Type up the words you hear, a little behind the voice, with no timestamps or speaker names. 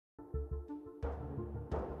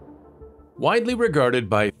Widely regarded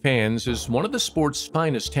by fans as one of the sport's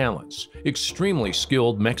finest talents, extremely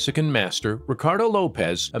skilled Mexican master Ricardo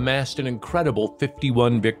Lopez amassed an incredible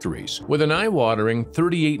 51 victories, with an eye-watering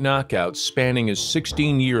 38 knockouts spanning his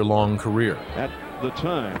 16-year-long career. At the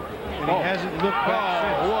time, and he hasn't looked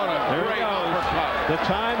back since. What a great uppercut. The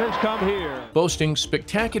time has come here. Boasting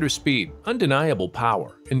spectacular speed, undeniable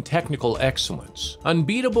power, and technical excellence,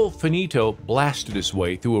 unbeatable Finito blasted his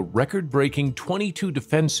way through a record-breaking 22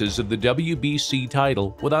 defenses of the WBC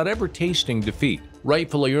title without ever tasting defeat,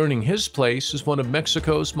 rightfully earning his place as one of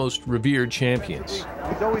Mexico's most revered champions.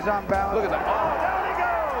 He's always on balance. Look at that. Oh, down he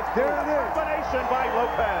goes. There it is. Combination by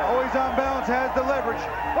Lopez. Always on balance, has the leverage.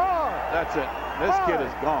 That's it. This kid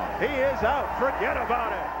is gone. He is out. Forget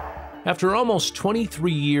about it. After almost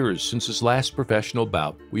 23 years since his last professional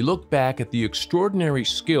bout, we look back at the extraordinary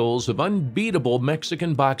skills of unbeatable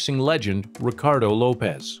Mexican boxing legend Ricardo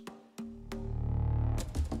Lopez.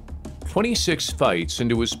 26 fights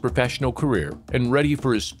into his professional career and ready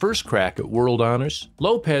for his first crack at world honors,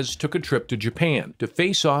 Lopez took a trip to Japan to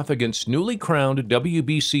face off against newly crowned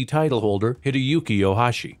WBC title holder Hideyuki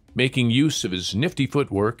Ohashi. Making use of his nifty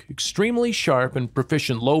footwork, extremely sharp and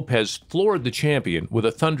proficient Lopez floored the champion with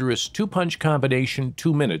a thunderous two-punch combination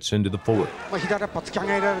 2 minutes into the fourth.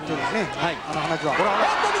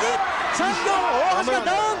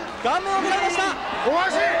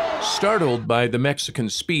 Startled by the Mexican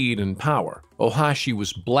speed and power, Ohashi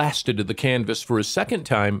was blasted to the canvas for a second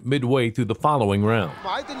time midway through the following round.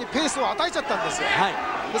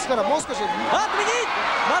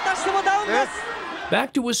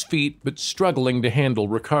 Back to his feet, but struggling to handle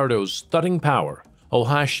Ricardo's thudding power,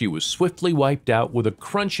 Ohashi was swiftly wiped out with a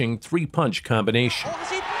crunching three-punch combination.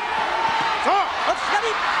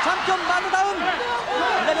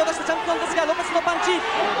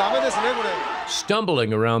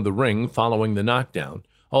 Stumbling around the ring following the knockdown,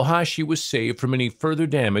 Ohashi was saved from any further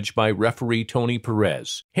damage by referee Tony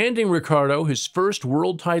Perez, handing Ricardo his first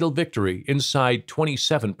world title victory inside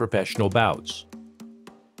 27 professional bouts.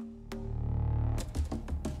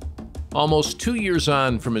 Almost 2 years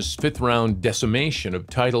on from his fifth-round decimation of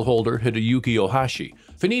title holder Hideyuki Ohashi,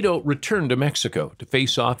 Finito returned to Mexico to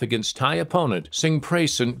face off against Thai opponent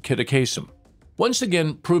Singpresen Kittakesum. Once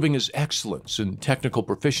again proving his excellence and technical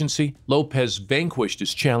proficiency, Lopez vanquished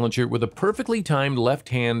his challenger with a perfectly timed left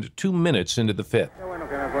hand 2 minutes into the fifth.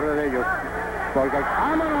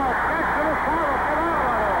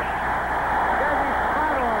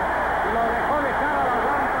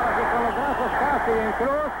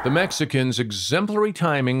 The Mexican's exemplary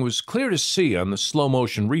timing was clear to see on the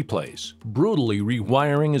slow-motion replays, brutally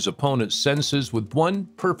rewiring his opponent's senses with one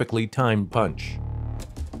perfectly timed punch.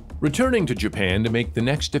 Returning to Japan to make the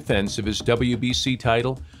next defense of his WBC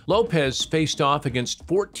title, Lopez faced off against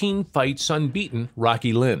 14 fights unbeaten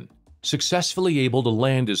Rocky Lin. Successfully able to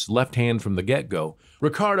land his left hand from the get-go,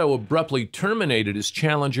 Ricardo abruptly terminated his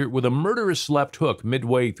challenger with a murderous left hook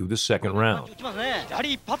midway through the second round.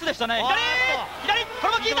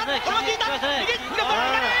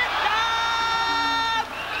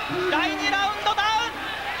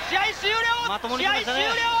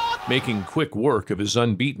 Making quick work of his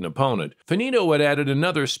unbeaten opponent, Finito had added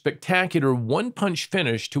another spectacular one-punch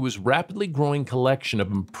finish to his rapidly growing collection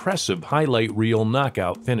of impressive highlight reel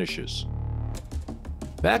knockout finishes.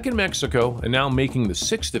 Back in Mexico, and now making the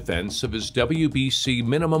sixth defense of his WBC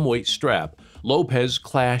minimum weight strap, Lopez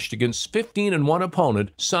clashed against 15-1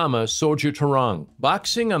 opponent Sama Sorjaturong.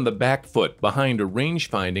 Boxing on the back foot behind a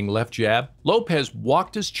range-finding left jab, Lopez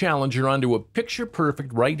walked his challenger onto a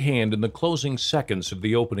picture-perfect right hand in the closing seconds of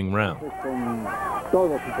the opening round.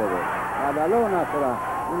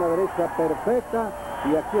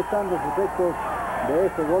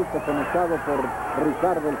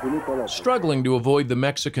 Struggling to avoid the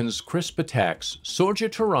Mexican's crisp attacks,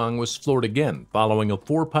 Sorjaturong was floored again following a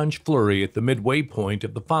four-punch flurry at the midway point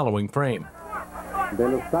of the following frame.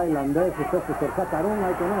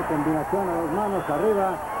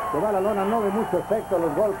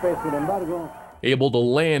 Able to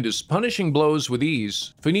land his punishing blows with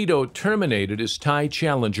ease, Finito terminated his Thai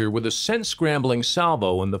challenger with a sense-scrambling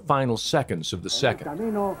salvo in the final seconds of the second.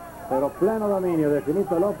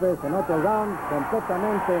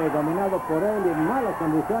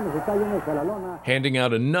 Handing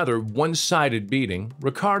out another one-sided beating,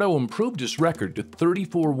 Ricardo improved his record to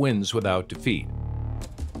 34 wins without defeat.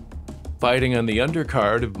 Fighting on the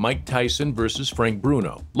undercard of Mike Tyson versus Frank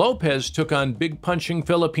Bruno, Lopez took on big punching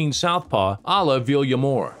Philippine southpaw Ala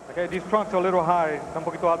Villamor. Okay, these trunks are a little high. Un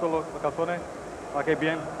poquito alto los calzones. Okay,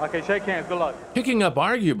 bien. Okay, shake hands. Good luck. Picking up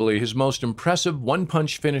arguably his most impressive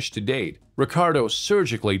one-punch finish to date, Ricardo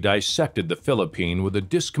surgically dissected the Philippine with a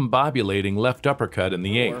discombobulating left uppercut in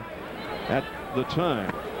the 8th. At the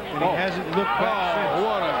time. And he hasn't looked back since.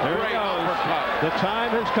 What a great uppercut. The time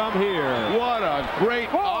has come here. What a great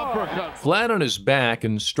uppercut. Flat on his back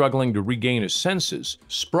and struggling to regain his senses,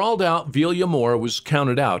 sprawled out Villamor was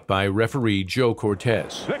counted out by referee Joe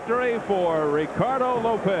Cortez. Victory for Ricardo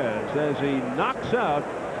Lopez as he knocks out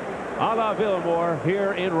Villamor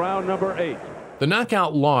here in round number 8. The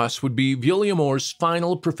knockout loss would be Villamor's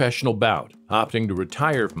final professional bout, opting to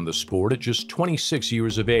retire from the sport at just 26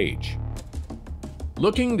 years of age.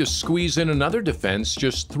 Looking to squeeze in another defense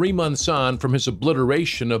just 3 months on from his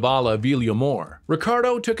obliteration of Villamor,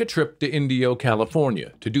 Ricardo took a trip to Indio,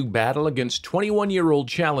 California to do battle against 21-year-old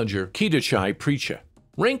challenger Kittachai Preacha.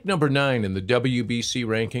 Ranked number 9 in the WBC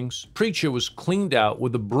rankings, Preacha was cleaned out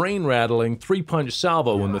with a brain-rattling 3-punch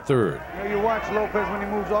salvo in the 3rd. You know, you watch Lopez when he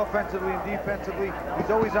moves offensively and defensively. He's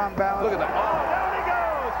always on balance. Look at that. Oh, down he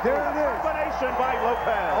goes. There it is. Combination by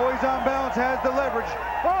Lopez. Always on balance, has the leverage.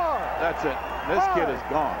 4. That's it. This kid is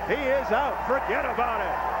gone. He is out. Forget about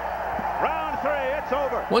it. Round 3, it's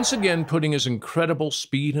over. Once again putting his incredible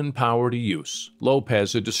speed and power to use,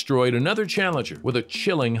 Lopez had destroyed another challenger with a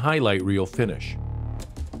chilling highlight reel finish.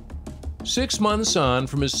 6 months on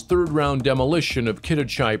from his 3rd-round demolition of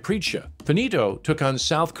Kittachai Preacha, Finito took on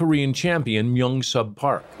South Korean champion Myung-Sub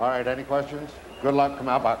Park. All right, any questions? Good luck, come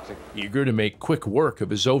out boxing. Eager to make quick work of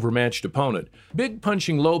his overmatched opponent, big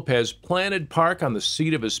punching Lopez planted Park on the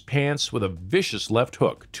seat of his pants with a vicious left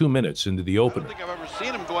hook 2 minutes into the opener. I don't think I've ever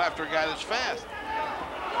seen him go after a guy that's fast.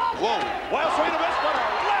 Whoa. Wild swing of his butter.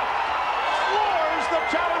 Left. Floors the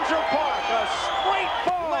challenger Park. A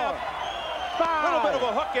straight left. 5. Little bit of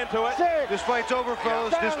a hook into it. 6. This fight's over,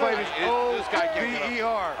 fellas. This fight is This guy can't get up.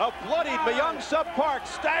 O-V-E-R. A bloodied Myung-Sub Park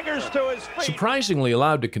staggers to his feet. Surprisingly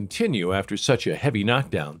allowed to continue after such a heavy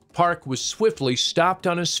knockdown, Park was swiftly stopped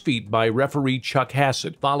on his feet by referee Chuck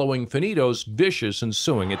Hassett following Finito's vicious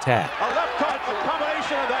ensuing attack. A left hook, a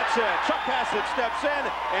combination, and that's it. Chuck Hassett steps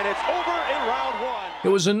in, and it's over in round 1. It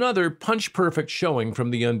was another punch-perfect showing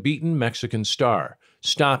from the unbeaten Mexican star,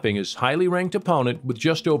 stopping his highly ranked opponent with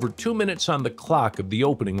just over 2 minutes on the clock of the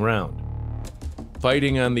opening round.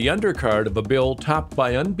 Fighting on the undercard of a bill topped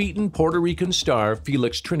by unbeaten Puerto Rican star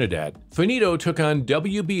Felix Trinidad, Finito took on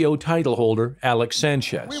WBO title holder Alex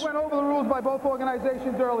Sanchez. We went over the rules by both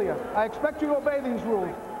organizations earlier. I expect you to obey these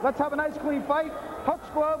rules. Let's have a nice clean fight. Hooks,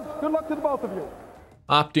 gloves, good luck to the both of you.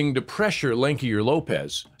 Opting to pressure lankier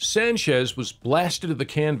Lopez, Sanchez was blasted to the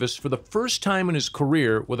canvas for the first time in his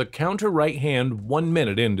career with a counter right hand 1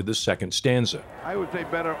 minute into the 2nd stanza. I would say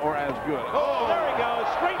better or as good. Oh, there he goes.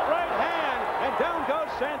 Straight right hand, and down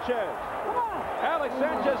goes Sanchez. Alex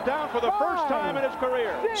Sanchez down for the first time in his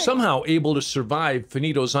career. Somehow able to survive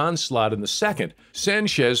Finito's onslaught in the 2nd,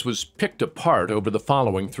 Sanchez was picked apart over the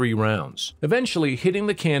following 3 rounds, eventually hitting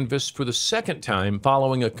the canvas for the 2nd time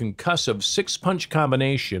following a concussive 6-punch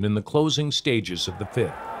combination in the closing stages of the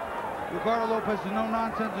 5th. Ricardo Lopez is no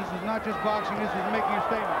nonsense. This is not just boxing. This is making a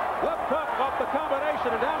statement. Left hook off the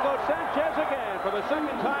combination, and down goes Sanchez again for the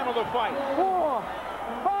 2nd time of the fight. 4,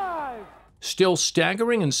 5. Still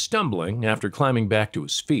staggering and stumbling after climbing back to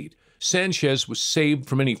his feet, Sanchez was saved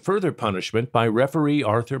from any further punishment by referee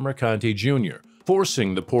Arthur Mercante Jr.,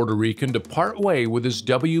 forcing the Puerto Rican to part way with his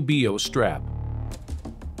WBO strap.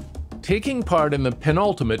 Taking part in the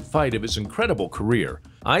penultimate fight of his incredible career,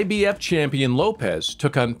 IBF champion Lopez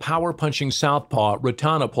took on power-punching southpaw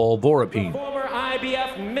Ratanapol Vorapin. Former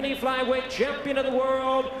IBF mini flyweight champion of the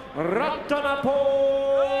world, Ratanapol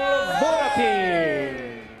Vorapin.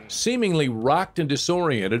 Seemingly rocked and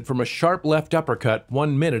disoriented from a sharp left uppercut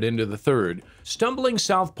 1 minute into the 3rd, stumbling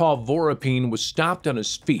southpaw Vorapin was stopped on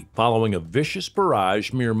his feet following a vicious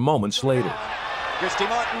barrage mere moments later. Christy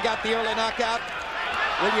Martin got the early knockout.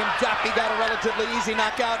 William Duffy got a relatively easy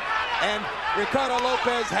knockout. And Ricardo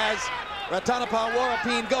Lopez has Ratanapol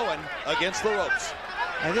Vorapin going against the ropes.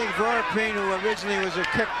 I think Vorapin, who originally was a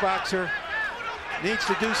kickboxer, needs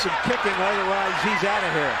to do some kicking, otherwise he's out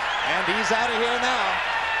of here. And he's out of here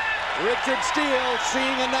now. Richard Steele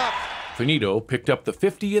seeing enough. Finito picked up the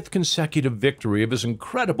 50th consecutive victory of his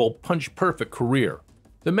incredible punch-perfect career.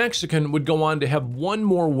 The Mexican would go on to have 1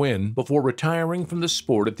 more win before retiring from the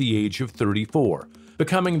sport at the age of 34,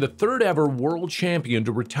 becoming the 3rd ever world champion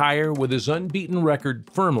to retire with his unbeaten record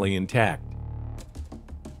firmly intact.